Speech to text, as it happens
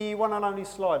The one and only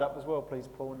slide up as well, please,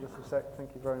 Paul, in just a sec.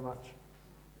 Thank you very much.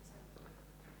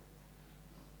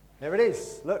 There it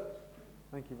is. Look.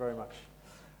 Thank you very much.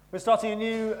 We're starting a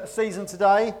new season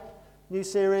today, new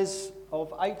series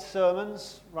of 8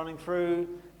 sermons running through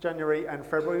January and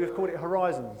February. We've called it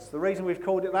Horizons. The reason we've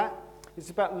called it that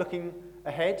is about looking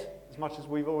ahead, as much as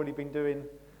we've already been doing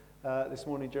this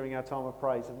morning during our time of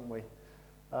praise, haven't we?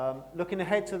 Looking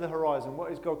ahead to the horizon,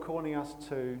 what is God calling us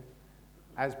to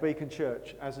as Beacon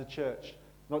Church, as a church,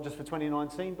 not just for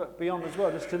 2019, but beyond as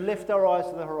well, just to lift our eyes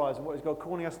to the horizon. What is God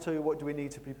calling us to? What do we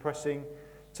need to be pressing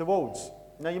towards?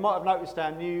 Now, you might have noticed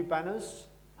our new banners.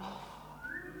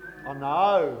 Oh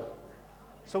no!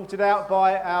 Sorted out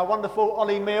by our wonderful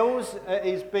Ollie Mills at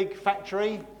his big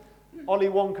factory, Ollie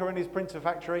Wonka and his printer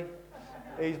factory.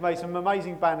 He's made some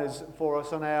amazing banners for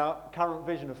us on our current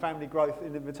vision of family growth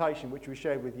and invitation, which we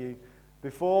shared with you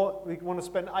before. We want to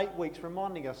spend 8 weeks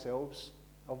reminding ourselves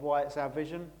of why it's our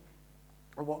vision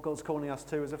and what God's calling us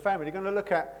to as a family. We're going to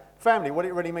look at family, what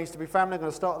it really means to be family. I'm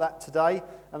going to start that today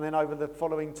and then over the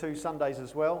following 2 Sundays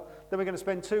as well. Then we're going to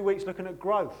spend 2 weeks looking at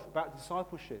growth, about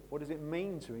discipleship. What does it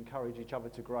mean to encourage each other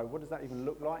to grow? What does that even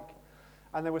look like?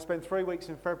 And then we'll spend 3 weeks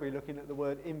in February looking at the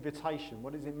word invitation.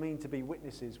 What does it mean to be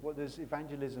witnesses? What does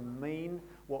evangelism mean?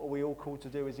 What are we all called to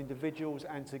do as individuals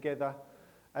and together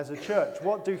as a church?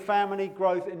 What do family,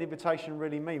 growth and invitation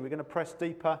really mean? We're going to press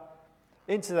deeper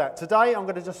into that. Today I'm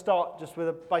going to just start just with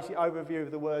a basic overview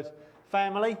of the word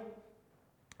family,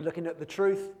 looking at the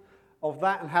truth of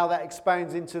that and how that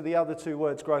expands into the other 2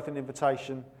 words, growth and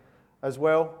invitation as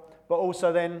well. But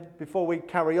also then, before we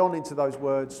carry on into those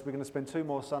words, we're going to spend 2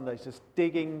 more Sundays just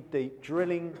digging deep,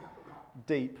 drilling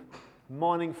deep,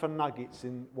 mining for nuggets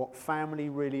in what family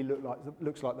really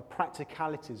looks like, the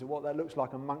practicalities of what that looks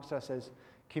like amongst us as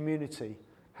community.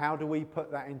 How do we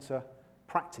put that into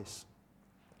practice?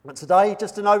 And today,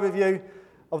 just an overview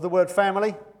of the word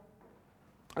family.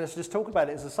 Let's just talk about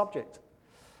it as a subject.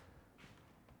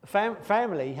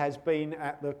 Family has been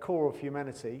at the core of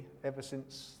humanity ever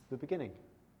since the beginning,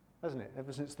 hasn't it?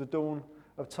 Ever since the dawn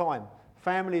of time.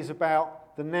 Family is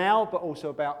about the now, but also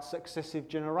about successive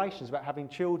generations, about having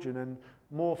children and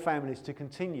more families to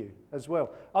continue as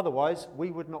well. Otherwise,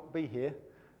 we would not be here.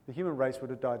 The human race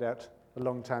would have died out a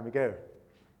long time ago.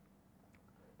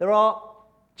 There are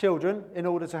children in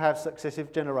order to have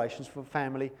successive generations for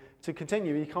family to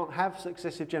continue. You can't have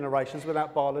successive generations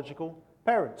without biological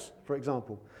parents, for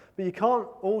example. But you can't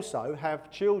also have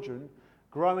children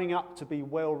growing up to be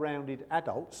well-rounded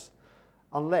adults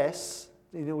unless,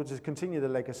 in order to continue the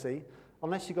legacy,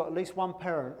 unless you've got at least one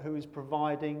parent who is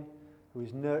providing, who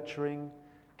is nurturing,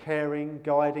 caring,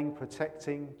 guiding,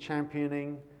 protecting,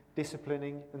 championing,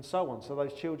 disciplining, and so on. So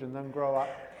those children then grow up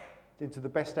into the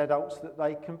best adults that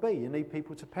they can be. You need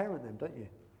people to parent them, don't you?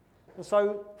 And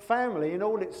so family, in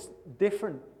all its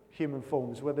different human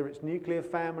forms, whether it's nuclear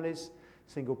families,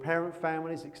 single-parent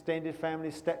families, extended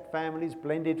families, step families,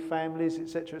 blended families,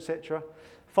 etc.,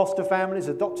 foster families,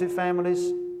 adoptive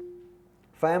families.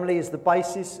 Family is the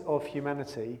basis of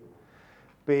humanity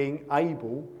being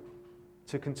able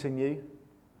to continue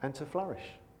and to flourish.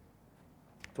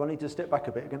 Do I need to step back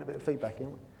a bit? I'm getting a bit of feedback here.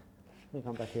 Let me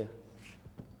come back here.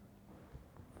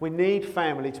 We need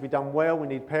family to be done well. We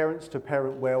need parents to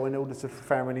parent well in order for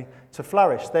family to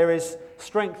flourish. There is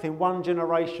strength in one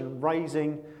generation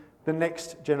raising the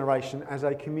next generation as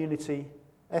a community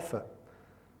effort.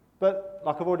 But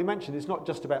like I've already mentioned, it's not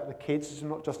just about the kids, it's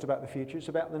not just about the future, it's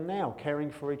about the now,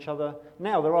 caring for each other.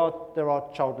 Now, there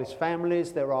are childless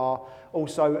families, there are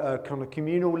also kind of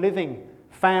communal living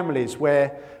families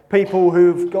where people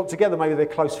who've got together, maybe they're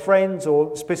close friends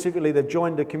or specifically they've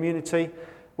joined a community,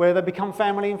 where they become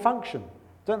family in function,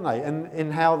 don't they? And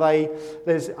in how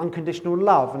there's unconditional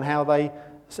love and how they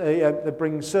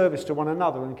bring service to one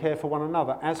another and care for one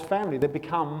another. As family, they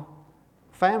become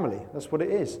family. That's what it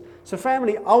is. So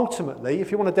family ultimately, if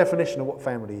you want a definition of what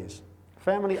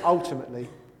family ultimately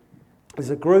is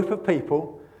a group of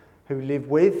people who live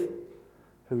with,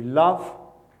 who love,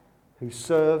 who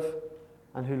serve,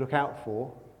 and who look out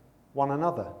for one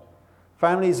another.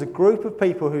 Family is a group of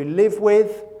people who live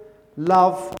with,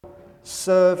 love,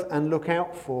 serve, and look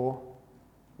out for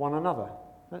one another.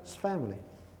 That's family.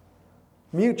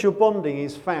 Mutual bonding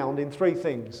is found in 3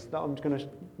 things that I'm going to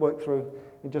work through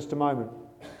in just a moment.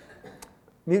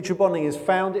 Mutual bonding is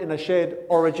found in a shared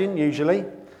origin,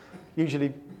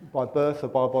 usually by birth or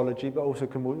by biology,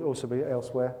 but can also be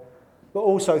elsewhere. But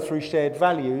also through shared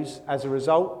values as a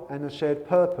result, and a shared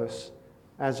purpose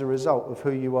as a result of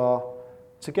who you are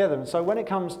together. And so when it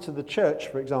comes to the church,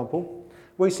 for example,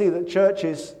 we see that church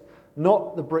is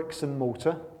not the bricks and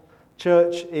mortar.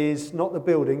 Church is not the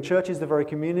building. Church is the very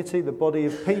community, the body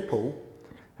of people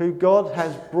who God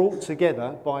has brought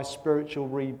together by spiritual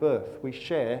rebirth. We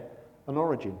share an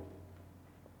origin.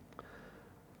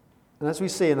 And as we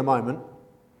see in a moment,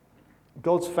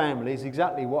 God's family is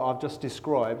exactly what I've just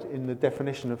described in the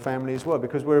definition of family as well,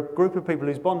 because we're a group of people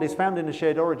whose bond is found in a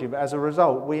shared origin, but as a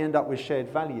result, we end up with shared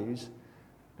values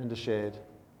and a shared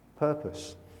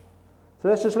purpose. So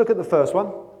let's just look at the first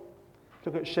one.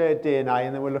 Look at shared DNA,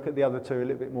 and then we'll look at the other two a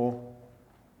little bit more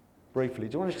briefly.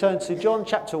 Do you want to turn to John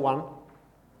chapter 1?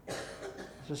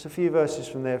 Just a few verses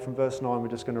from there, from verse 9 we're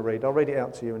just going to read. I'll read it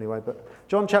out to you anyway, but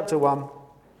John chapter 1.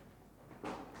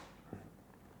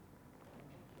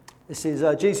 This is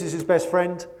Jesus' best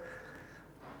friend,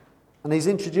 and he's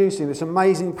introducing this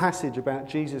amazing passage about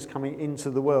Jesus coming into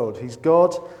the world. He's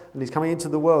God, and he's coming into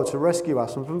the world to rescue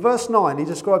us. And from verse 9, he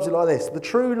describes it like this: the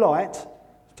true light,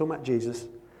 talking about Jesus,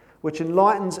 which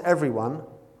enlightens everyone,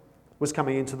 was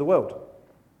coming into the world.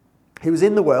 He was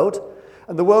in the world,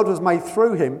 and the world was made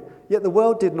through him, yet the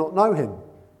world did not know him.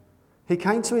 He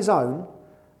came to his own,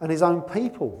 and his own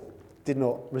people did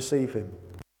not receive him.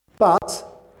 But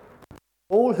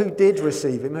all who did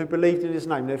receive him, who believed in his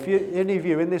name. Now, if any of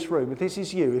you in this room, if this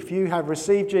is you, if you have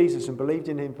received Jesus and believed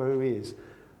in him for who he is,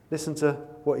 listen to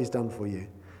what he's done for you.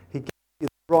 He gave you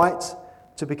the right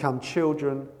to become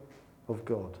children of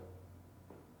God.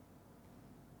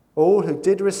 All who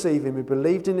did receive him, who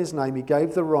believed in his name, he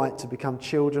gave the right to become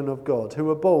children of God, who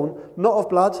were born not of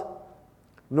blood,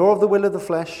 nor of the will of the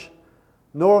flesh,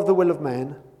 nor of the will of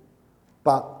man,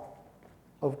 but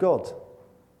of God.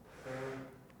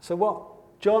 So what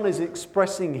John is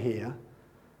expressing here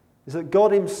is that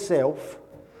God himself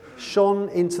shone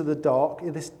into the dark,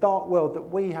 in this dark world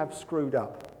that we have screwed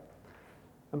up.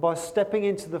 And by stepping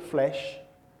into the flesh,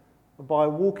 by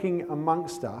walking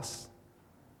amongst us,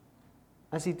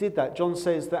 as he did that, John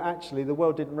says that actually the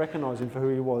world didn't recognise him for who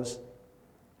he was,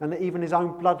 and that even his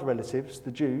own blood relatives,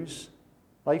 the Jews,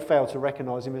 they failed to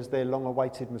recognise him as their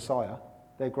long-awaited Messiah,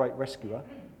 their great rescuer.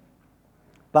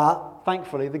 But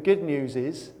thankfully, the good news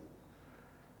is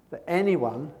that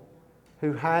anyone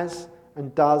who has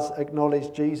and does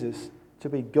acknowledge Jesus to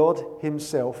be God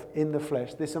himself in the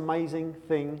flesh, this amazing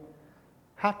thing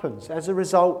happens. As a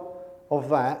result of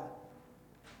that,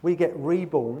 we get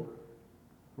reborn.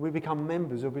 We become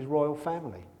members of his royal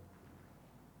family.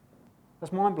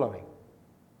 That's mind-blowing.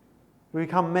 We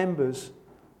become members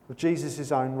of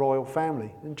Jesus' own royal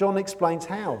family. And John explains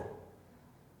how.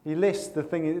 He lists the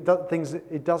things that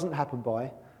it doesn't happen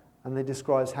by, and then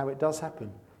describes how it does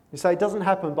happen. He says it doesn't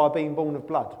happen by being born of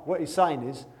blood. What he's saying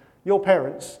is, your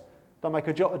parents don't make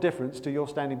a jot of difference to your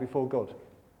standing before God.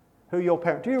 Who your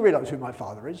parents... Do you realise who my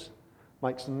father is?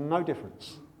 Makes no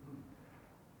difference.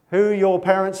 Who your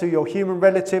parents, who your human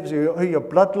relatives, who your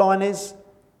bloodline is,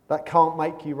 that can't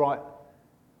make you right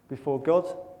before God.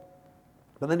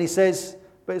 But then he says,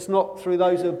 but it's not through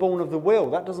those who are born of the will.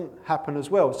 That doesn't happen as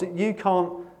well. So you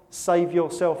can't save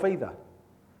yourself either.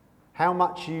 How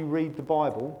much you read the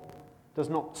Bible does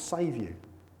not save you.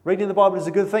 Reading the Bible is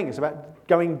a good thing. It's about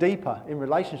going deeper in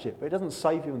relationship, but it doesn't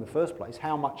save you in the first place.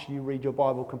 How much you read your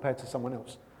Bible compared to someone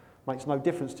else makes no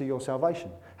difference to your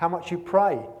salvation. How much you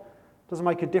pray doesn't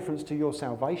make a difference to your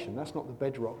salvation. That's not the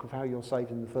bedrock of how you're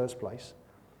saved in the first place.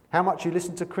 How much you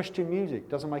listen to Christian music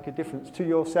doesn't make a difference to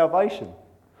your salvation.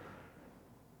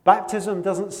 Baptism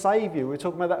doesn't save you. We were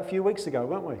talking about that a few weeks ago,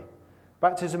 weren't we?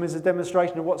 Baptism is a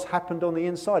demonstration of what's happened on the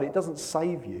inside. It doesn't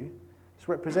save you. It's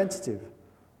representative.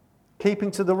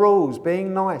 Keeping to the rules,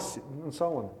 being nice, and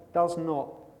so on, does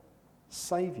not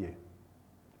save you.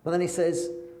 But then he says,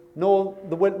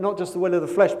 not just the will of the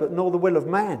flesh, but nor the will of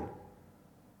man.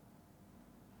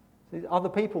 Other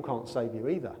people can't save you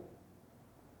either.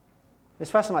 It's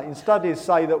fascinating. Studies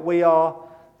say that we are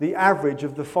the average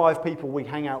of the 5 people we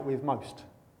hang out with most,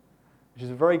 which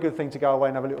is a very good thing to go away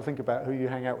and have a little think about who you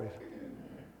hang out with.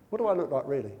 What do I look like,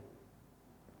 really?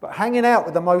 But hanging out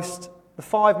with the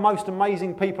 5 most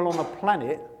amazing people on the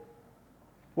planet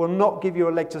will not give you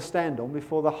a leg to stand on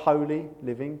before the holy,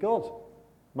 living God.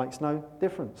 Makes no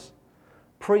difference.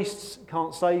 Priests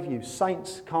can't save you.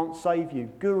 Saints can't save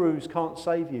you. Gurus can't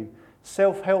save you.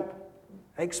 Self-help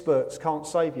experts can't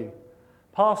save you.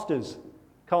 Pastors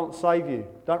can't save you.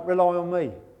 Don't rely on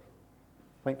me,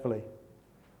 thankfully.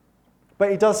 But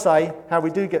he does say how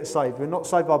we do get saved. We're not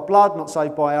saved by blood, not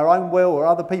saved by our own will or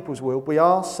other people's will. We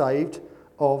are saved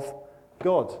of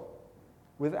God.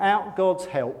 Without God's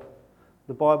help,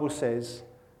 the Bible says,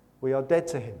 we are dead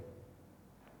to him.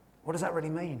 What does that really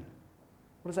mean?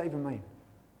 What does that even mean?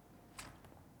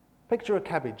 Picture a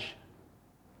cabbage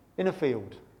in a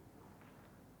field.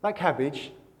 That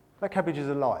cabbage is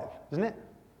alive, isn't it?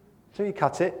 So you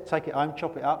cut it, take it home,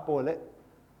 chop it up, boil it.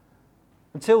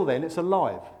 Until then, it's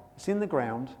alive. It's in the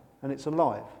ground and it's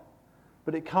alive.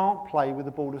 But it can't play with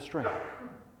a ball of string.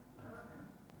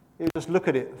 You just look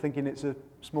at it thinking it's a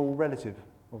small relative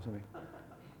or something.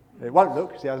 It won't look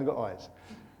because it hasn't got eyes.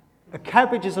 A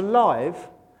cabbage is alive,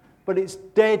 but it's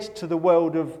dead to the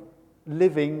world of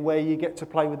living where you get to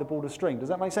play with the ball of string. Does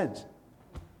that make sense?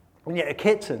 And yet a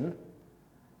kitten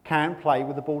can play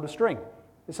with the ball of string.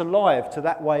 It's alive to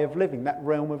that way of living, that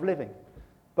realm of living.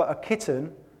 But a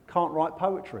kitten can't write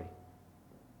poetry.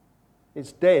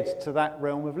 It's dead to that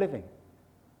realm of living.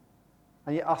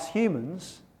 And yet us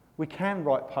humans, we can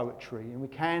write poetry and we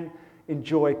can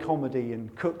enjoy comedy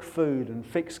and cook food and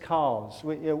fix cars.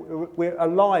 We're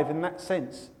alive in that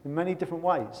sense, in many different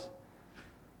ways.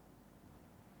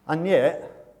 And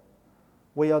yet,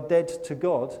 we are dead to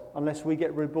God unless we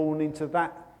get reborn into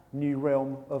that new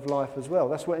realm of life as well.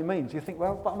 That's what it means. You think,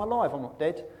 well, but I'm alive, I'm not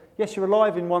dead. Yes, you're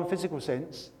alive in one physical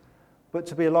sense, but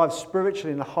to be alive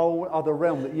spiritually in a whole other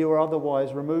realm that you are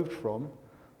otherwise removed from,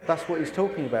 that's what he's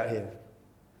talking about here.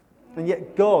 And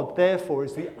yet God, therefore,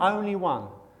 is the only one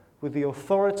with the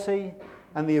authority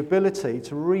and the ability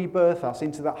to rebirth us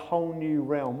into that whole new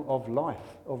realm of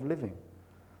life, of living.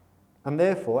 And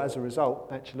therefore, as a result,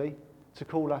 actually, to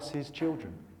call us his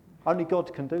children. Only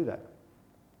God can do that.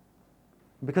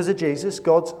 Because of Jesus,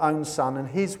 God's own Son, and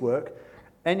his work,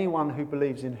 anyone who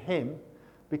believes in him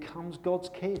becomes God's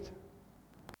kid.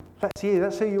 That's you,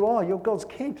 that's who you are, you're God's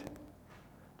kid.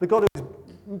 The God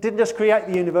who didn't just create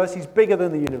the universe, he's bigger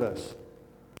than the universe.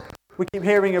 We keep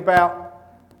hearing about,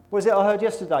 what was it I heard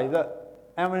yesterday, that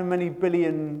how many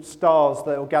billion stars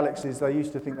or galaxies they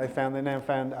used to think they found, they now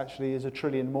found actually is 1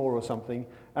 trillion more or something,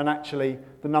 and actually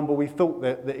the number we thought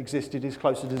that existed is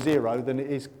closer to zero than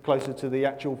it is closer to the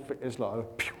actual, it's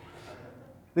like, pew.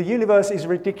 The universe is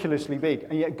ridiculously big,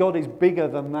 and yet God is bigger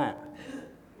than that.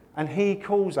 And he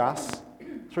calls us,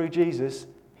 through Jesus,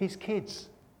 his kids.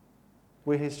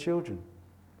 We're his children.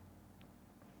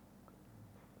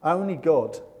 Only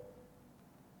God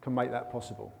can make that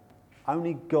possible.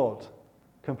 Only God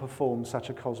can perform such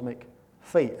a cosmic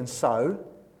feat. And so,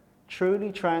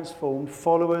 truly transformed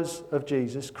followers of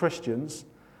Jesus, Christians,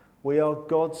 we are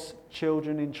God's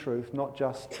children in truth, not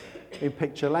just in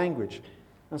picture language.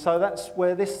 And so that's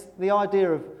where the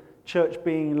idea of church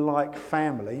being like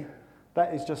family,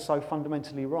 that is just so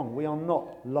fundamentally wrong. We are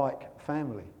not like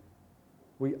family.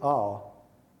 We are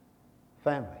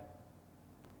family.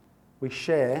 We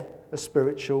share a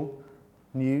spiritual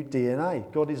new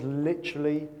DNA. God is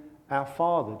literally our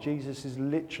Father. Jesus is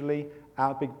literally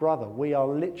our big brother. We are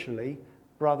literally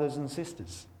brothers and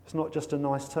sisters. It's not just a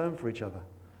nice term for each other.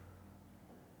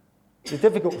 The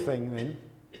difficult thing then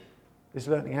is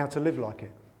learning how to live like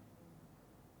it.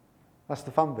 That's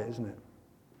the fun bit, isn't it?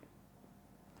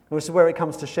 And this is where it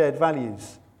comes to shared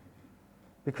values.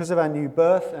 Because of our new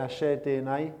birth, our shared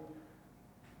DNA,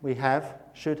 we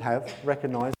should have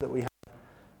recognised that we have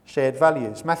shared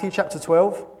values. Matthew chapter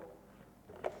 12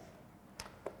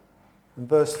 and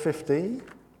verse 50.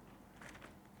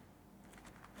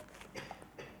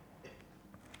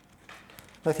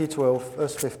 Matthew 12,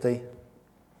 verse 50.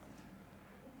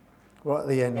 Right at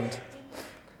the end.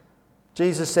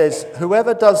 Jesus says,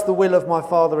 "Whoever does the will of my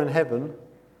Father in heaven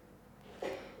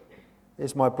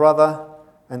is my brother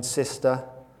and sister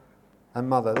and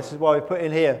mother." This is why we put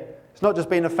in here, it's not just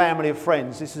being a family of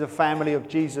friends, this is a family of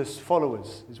Jesus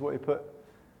followers, is what we put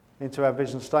into our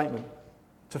vision statement.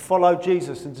 To follow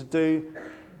Jesus and to do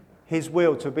his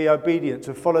will, to be obedient,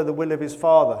 to follow the will of his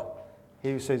Father.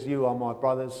 He says, you are my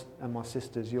brothers and my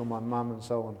sisters, you're my mum, and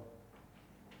so on.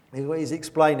 What he's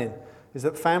explaining is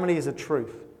that family is a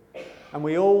truth. And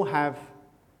we all have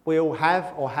or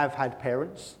have had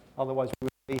parents, otherwise we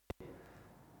wouldn't be here.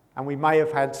 And we may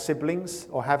have had siblings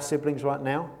or have siblings right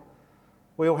now.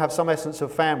 We all have some essence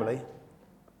of family,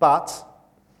 but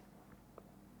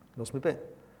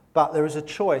there is a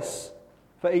choice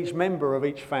for each member of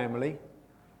each family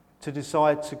to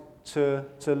decide to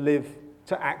live,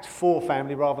 to act for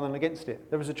family rather than against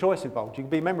it. There is a choice involved. You can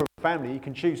be a member of a family, you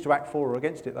can choose to act for or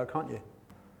against it though, can't you?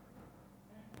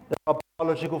 There are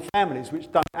biological families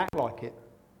which don't act like it.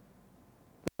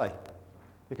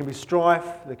 There can be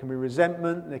strife, there can be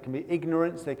resentment, there can be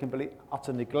ignorance, there can be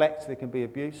utter neglect, there can be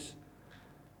abuse.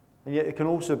 And yet it can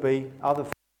also be other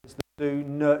families that do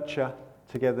nurture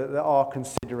together, that are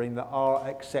considering, that are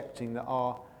accepting, that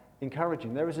are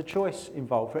encouraging. There is a choice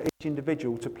involved for each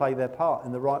individual to play their part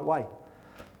in the right way.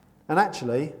 And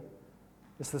actually,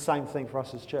 it's the same thing for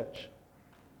us as church.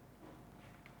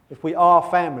 If we are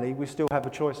family, we still have a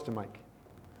choice to make.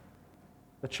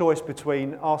 A choice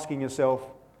between asking yourself,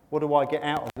 what do I get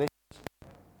out of this?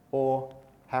 or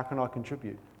how can I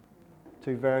contribute?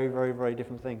 Two very, very, very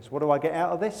different things. What do I get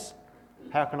out of this?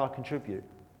 How can I contribute?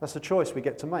 That's a choice we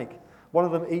get to make. One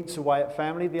of them eats away at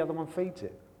family, the other one feeds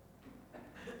it.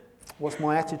 What's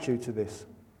my attitude to this?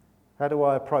 How do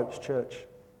I approach church?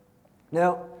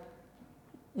 Now,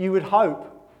 you would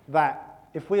hope that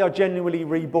if we are genuinely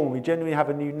reborn, we genuinely have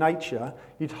a new nature,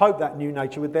 you'd hope that new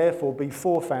nature would therefore be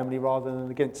for family rather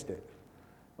than against it.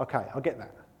 Okay, I get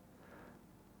that.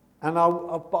 And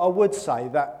but I would say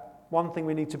that one thing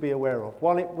we need to be aware of,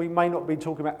 while we may not be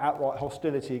talking about outright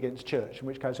hostility against church, in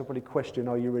which case I'll probably question,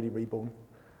 are you really reborn?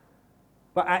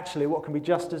 But actually what can be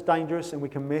just as dangerous and we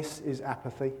can miss is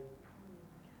apathy.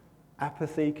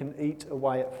 Apathy can eat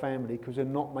away at family because we're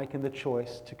not making the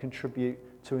choice to contribute,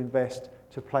 to invest,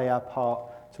 to play our part,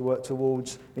 to work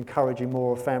towards encouraging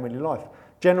more of family life.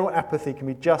 General apathy can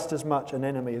be just as much an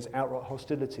enemy as outright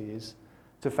hostility is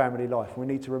to family life. We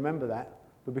need to remember that.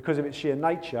 But because of its sheer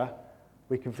nature,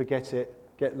 we can forget it,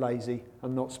 get lazy,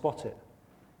 and not spot it.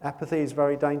 Apathy is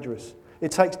very dangerous.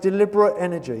 It takes deliberate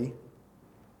energy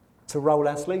to roll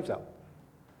our sleeves up.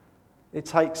 It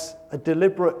takes a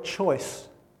deliberate choice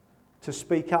to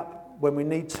speak up when we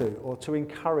need to, or to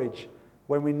encourage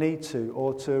when we need to,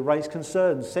 or to raise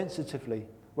concerns sensitively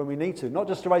when we need to. Not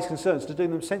just to raise concerns, to do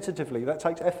them sensitively. That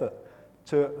takes effort,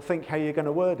 to think how you're going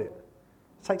to word it.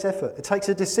 It takes effort. It takes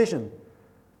a decision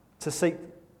to seek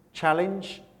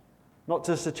challenge, not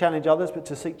just to challenge others, but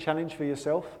to seek challenge for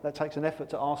yourself. That takes an effort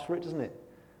to ask for it, doesn't it?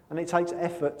 And it takes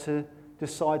effort to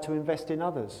decide to invest in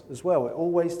others as well. It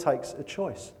always takes a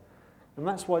choice. And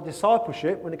that's why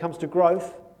discipleship, when it comes to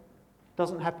growth,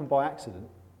 doesn't happen by accident.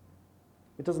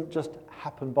 It doesn't just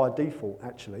happen by default,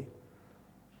 actually.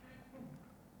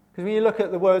 Because when you look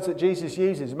at the words that Jesus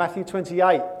uses, Matthew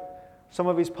 28, some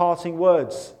of his parting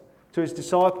words to his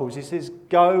disciples, he says,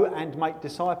 go and make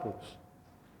disciples.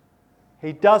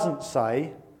 He doesn't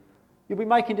say, you'll be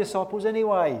making disciples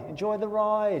anyway, enjoy the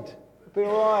ride, it'll be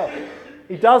all right.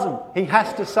 He doesn't. He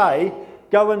has to say,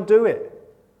 go and do it.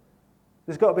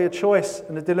 There's got to be a choice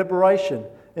and a deliberation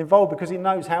involved because he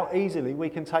knows how easily we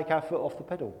can take our foot off the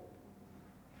pedal.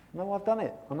 No, I've done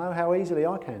it. I know how easily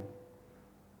I can.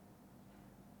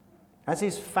 As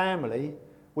his family,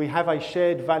 we have a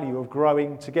shared value of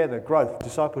growing together, growth,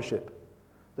 discipleship,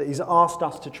 that he's asked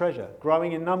us to treasure.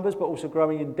 Growing in numbers, but also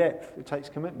growing in depth. It takes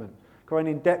commitment. Growing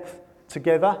in depth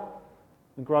together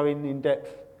and growing in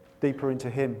depth deeper into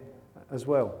him as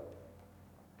well.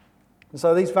 And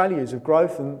so these values of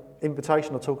growth and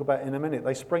invitation I'll talk about in a minute,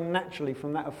 they spring naturally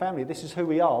from that of family. This is who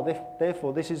we are.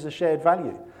 Therefore, this is a shared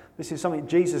value. This is something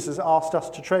Jesus has asked us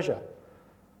to treasure.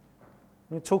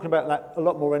 We're talking about that a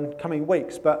lot more in coming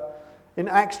weeks, but in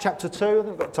Acts chapter 2, I think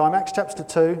we've got time, Acts chapter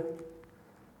 2,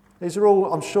 these are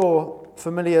all, I'm sure,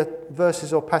 familiar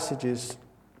verses or passages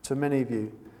to many of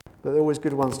you, but they're always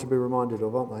good ones to be reminded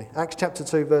of, aren't they? Acts chapter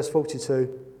 2, verse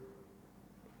 42.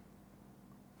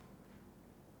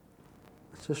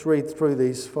 Let's just read through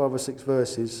these 5 or 6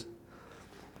 verses.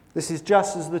 This is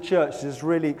just as the church has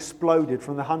really exploded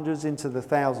from the hundreds into the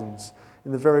thousands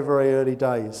in the very, very early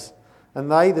days. And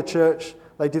they, the church,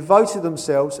 they devoted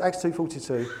themselves, Acts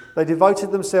 2:42, they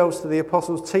devoted themselves to the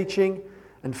apostles' teaching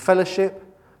and fellowship,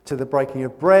 to the breaking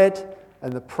of bread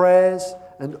and the prayers,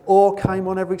 and awe came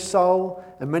on every soul,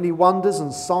 and many wonders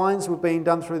and signs were being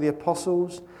done through the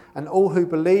apostles, and all who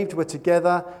believed were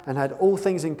together and had all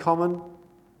things in common.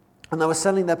 And they were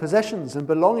selling their possessions and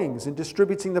belongings and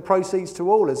distributing the proceeds to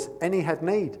all as any had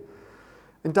need.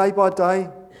 And day by day,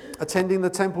 attending the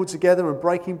temple together and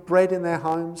breaking bread in their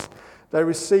homes, they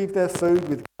received their food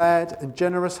with glad and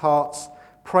generous hearts,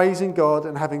 praising God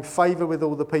and having favour with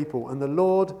all the people. And the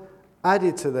Lord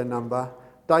added to their number,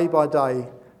 day by day,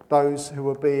 those who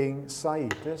were being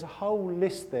saved. There's a whole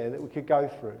list there that we could go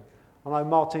through. I know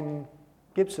Martin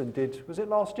Gibson did, was it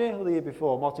last year or the year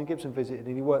before? Martin Gibson visited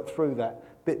and he worked through that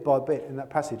bit by bit in that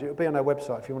passage. It'll be on our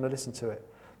website if you want to listen to it.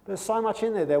 There's so much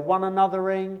in there. They're one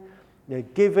anothering, they're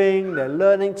giving, they're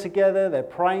learning together, they're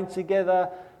praying together.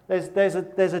 There's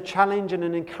a challenge and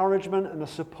an encouragement and a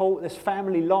support. There's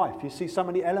family life. You see so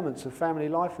many elements of family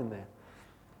life in there.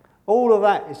 All of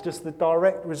that is just the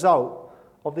direct result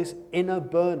of this inner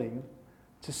burning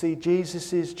to see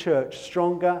Jesus' church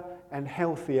stronger and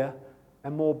healthier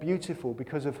and more beautiful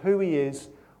because of who he is,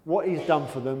 what he's done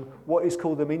for them, what he's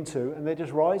called them into, and they're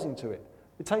just rising to it.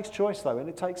 It takes choice, though, and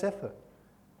it takes effort.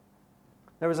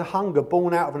 There is a hunger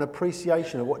born out of an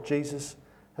appreciation of what Jesus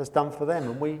has done for them,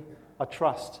 and we, I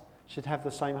trust, should have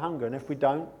the same hunger. And if we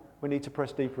don't, we need to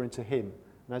press deeper into him.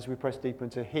 And as we press deeper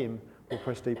into him, we'll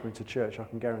press deeper into church, I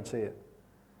can guarantee it.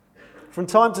 From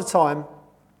time to time,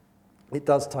 it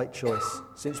does take choice,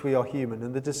 since we are human,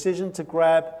 and the decision to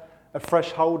grab a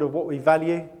fresh hold of what we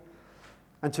value,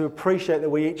 and to appreciate that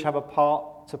we each have a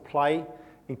part to play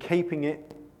in keeping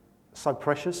it so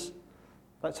precious.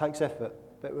 That takes effort,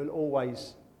 but it will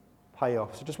always pay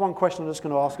off. So just one question I'm just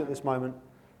going to ask at this moment.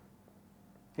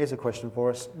 Here's a question for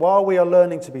us. While we are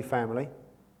learning to be family,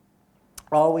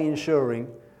 are we ensuring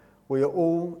we are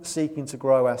all seeking to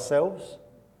grow ourselves?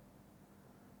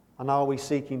 And are we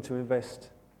seeking to invest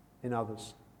in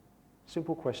others?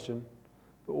 Simple question,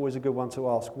 but always a good one to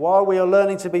ask. While we are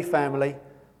learning to be family,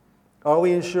 are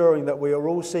we ensuring that we are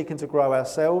all seeking to grow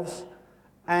ourselves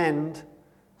and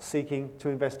seeking to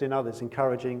invest in others,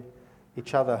 encouraging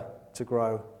each other to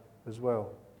grow as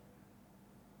well?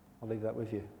 I'll leave that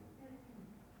with you.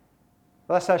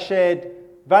 Well, that's our shared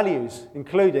values,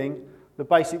 including the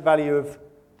basic value of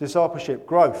discipleship,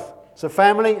 growth. So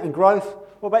family and growth.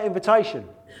 What about invitation?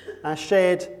 Our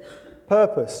shared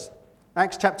purpose.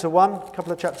 Acts chapter 1, a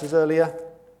couple of chapters earlier.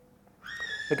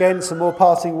 Again, some more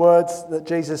parting words that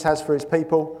Jesus has for his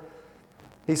people.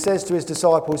 He says to his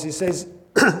disciples, he says,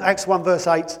 Acts 1 verse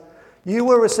 8, "You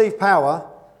will receive power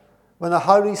when the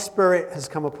Holy Spirit has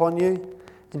come upon you,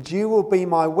 and you will be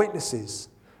my witnesses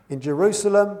in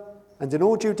Jerusalem and in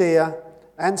all Judea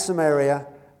and Samaria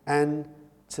and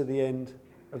to the end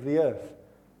of the earth."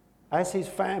 As his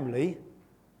family,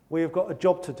 we have got a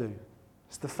job to do.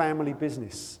 It's the family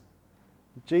business.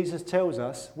 Jesus tells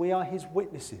us we are his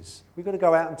witnesses. We've got to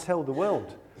go out and tell the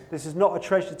world. This is not a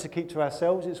treasure to keep to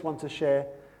ourselves, it's one to share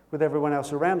with everyone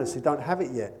else around us who don't have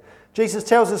it yet. Jesus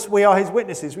tells us we are his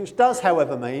witnesses, which does,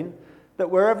 however, mean that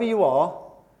wherever you are,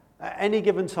 at any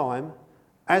given time,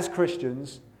 as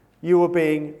Christians, you are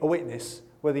being a witness,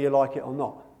 whether you like it or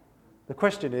not. The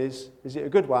question is it a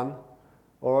good one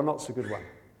or a not so good one?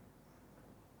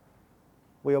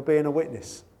 We are being a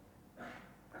witness.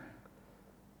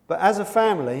 But as a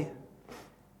family,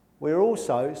 we're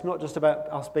also, it's not just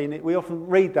about us being, we often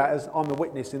read that as I'm a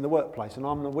witness in the workplace, and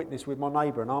I'm a witness with my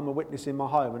neighbour, and I'm a witness in my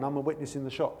home, and I'm a witness in the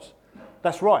shops.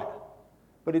 That's right,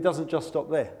 but it doesn't just stop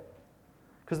there.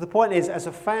 Because the point is, as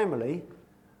a family,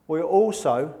 we're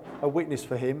also a witness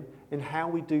for him in how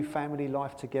we do family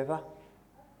life together,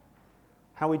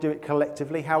 how we do it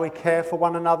collectively, how we care for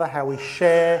one another, how we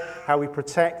share, how we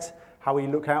protect, how we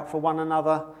look out for one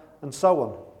another, and so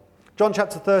on. John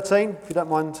chapter 13, if you don't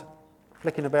mind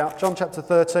flicking about. John chapter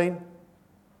 13.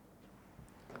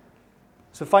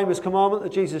 It's a famous commandment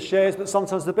that Jesus shares, but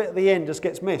sometimes the bit at the end just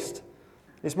gets missed.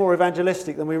 It's more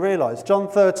evangelistic than we realise. John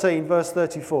 13, verse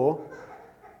 34.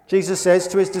 Jesus says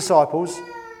to his disciples,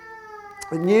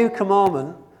 "A new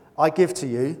commandment I give to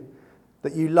you,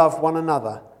 that you love one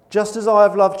another. Just as I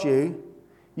have loved you,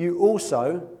 you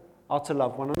also are to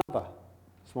love one another."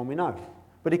 That's one we know.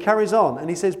 But he carries on and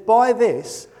he says, "By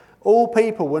this, all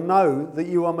people will know that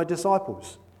you are my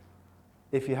disciples,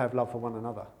 if you have love for one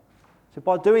another." So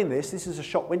by doing this, this is a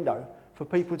shop window for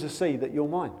people to see that you're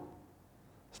mine.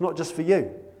 It's not just for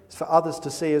you, it's for others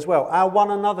to see as well. Our one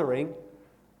anothering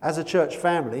as a church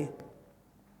family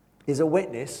is a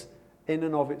witness in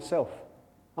and of itself.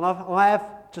 And I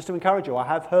have, just to encourage you, I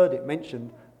have heard it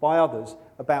mentioned by others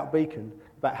about Beacon,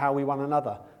 about how we one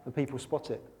another, and people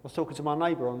spot it. I was talking to my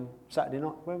neighbour on Saturday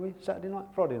night. Where were we? Saturday night?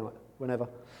 Friday night? Whenever.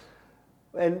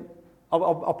 And I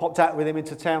popped out with him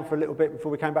into town for a little bit before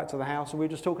we came back to the house, and we were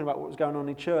just talking about what was going on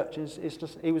in church. It's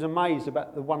just, he was amazed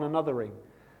about the one anothering.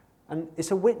 And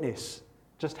it's a witness,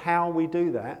 just how we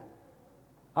do that.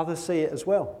 Others see it as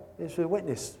well. It's a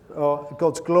witness for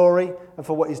God's glory and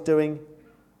for what he's doing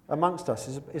amongst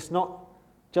us. It's not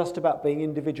just about being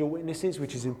individual witnesses,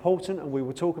 which is important, and we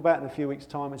will talk about in a few weeks'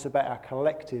 time. It's about our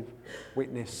collective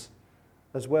witness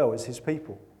as well as his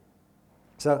people.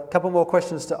 So a couple more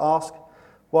questions to ask.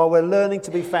 While we're learning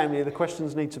to be family, the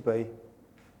questions need to be,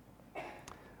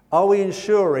 are we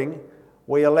ensuring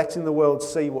we are letting the world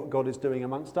see what God is doing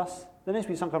amongst us? There needs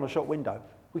to be some kind of shop window.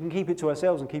 We can keep it to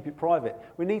ourselves and keep it private.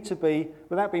 We need to be,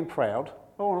 without being proud,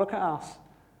 oh, look at us.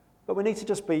 But we need to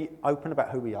just be open about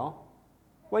who we are.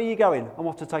 Where are you going? I'm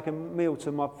off to take a meal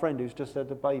to my friend who's just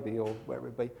had a baby, or wherever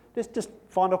it be. Just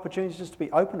find opportunities just to be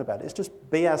open about it. It's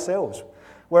just be ourselves.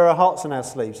 Wear our hearts on our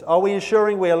sleeves. Are we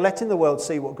ensuring we are letting the world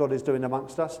see what God is doing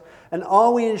amongst us? And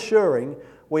are we ensuring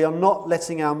we are not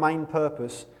letting our main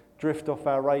purpose drift off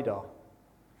our radar?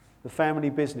 The family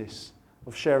business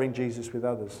of sharing Jesus with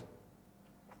others.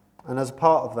 And as a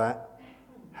part of that,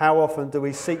 how often do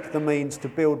we seek the means to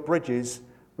build bridges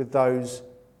with those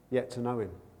yet to know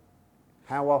him?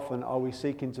 How often are we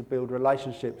seeking to build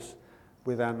relationships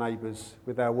with our neighbours,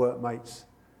 with our workmates?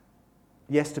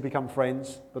 Yes, to become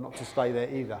friends, but not to stay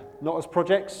there either. Not as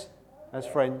projects, as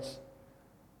friends,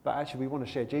 but actually we want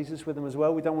to share Jesus with them as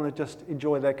well. We don't want to just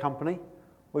enjoy their company.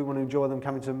 We want to enjoy them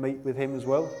coming to meet with him as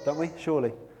well, don't we?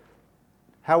 Surely.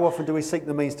 How often do we seek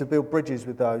the means to build bridges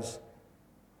with those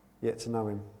yet to know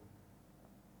him?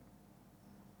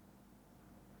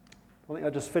 I think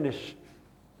I'll just finish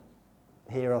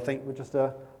here. I think we're just,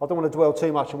 I don't want to dwell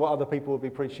too much on what other people will be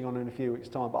preaching on in a few weeks'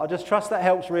 time, but I just trust that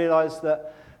helps realise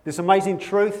that this amazing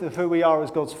truth of who we are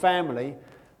as God's family,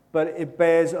 but it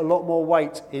bears a lot more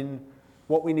weight in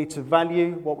what we need to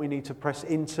value, what we need to press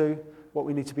into, what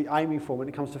we need to be aiming for when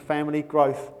it comes to family,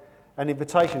 growth and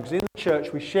invitation. Because in the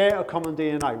church we share a common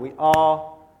DNA. We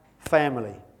are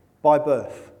family by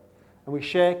birth. And we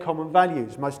share common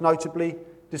values, most notably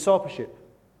discipleship,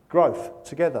 growth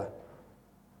together.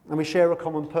 And we share a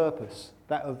common purpose,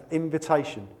 that of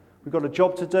invitation. We've got a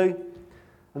job to do,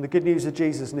 and the good news of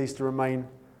Jesus needs to remain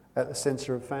at the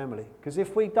centre of family. Because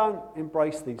if we don't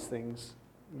embrace these things,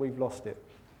 we've lost it.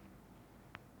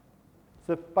 It's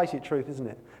the basic truth, isn't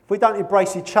it? If we don't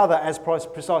embrace each other as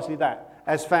precisely that,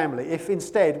 as family, if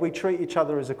instead we treat each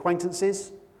other as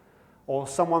acquaintances, or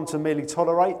someone to merely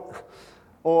tolerate,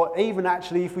 or even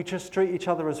actually if we just treat each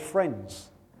other as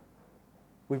friends,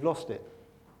 we've lost it.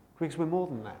 Because we're more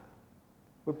than that.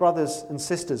 We're brothers and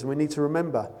sisters, and we need to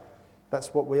remember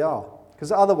that's what we are.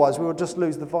 Because otherwise we will just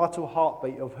lose the vital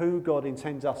heartbeat of who God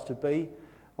intends us to be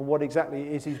and what exactly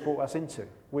it is he's brought us into.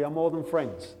 We are more than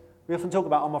friends. We often talk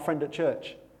about, I'm my friend at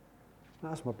church. No,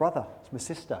 that's my brother, it's my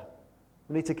sister.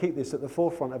 We need to keep this at the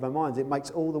forefront of our minds. It makes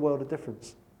all the world a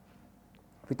difference.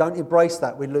 If we don't embrace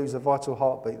that, we lose a vital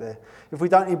heartbeat there. If we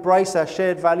don't embrace our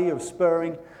shared value of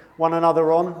spurring one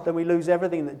another on, then we lose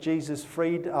everything that Jesus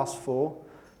freed us for,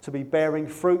 to be bearing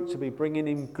fruit, to be bringing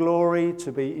him glory,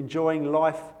 to be enjoying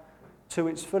life to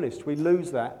its fullest. We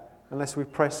lose that unless we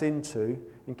press into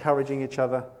encouraging each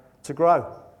other to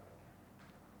grow.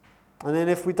 And then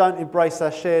if we don't embrace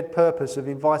our shared purpose of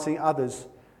inviting others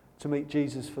to meet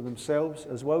Jesus for themselves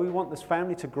as well, we want this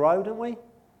family to grow, don't we?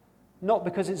 Not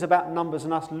because it's about numbers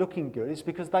and us looking good, it's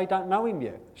because they don't know him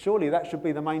yet. Surely that should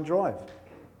be the main drive.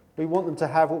 We want them to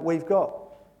have what we've got.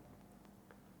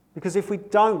 Because if we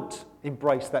don't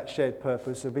embrace that shared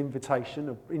purpose of invitation,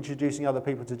 of introducing other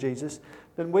people to Jesus,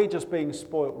 then we're just being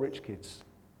spoilt rich kids,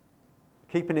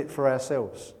 keeping it for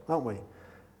ourselves, aren't we?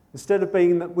 Instead of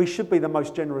being that, we should be the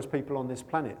most generous people on this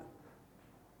planet,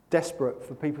 desperate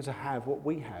for people to have what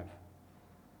we have.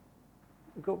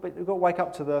 We've got to wake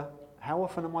up to the, how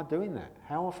often am I doing that?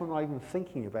 How often am I even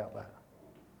thinking about that?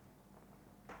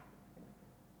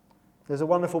 There's a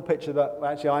wonderful picture that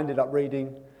actually I ended up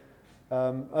reading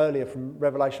earlier from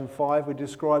Revelation 5, which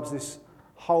describes this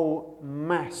whole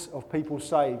mass of people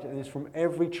saved, and it's from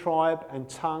every tribe and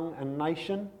tongue and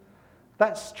nation.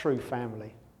 That's true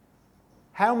family.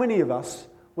 How many of us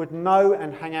would know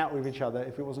and hang out with each other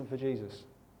if it wasn't for Jesus?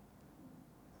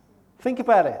 Think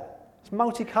about it. It's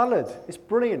multicoloured. It's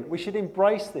brilliant. We should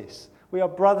embrace this. We are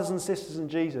brothers and sisters in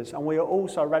Jesus, and we are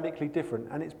also radically different,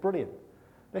 and it's brilliant.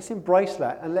 Let's embrace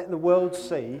that and let the world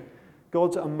see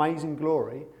God's amazing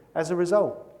glory as a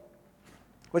result.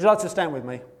 Would you like to stand with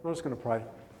me? I'm just going to pray.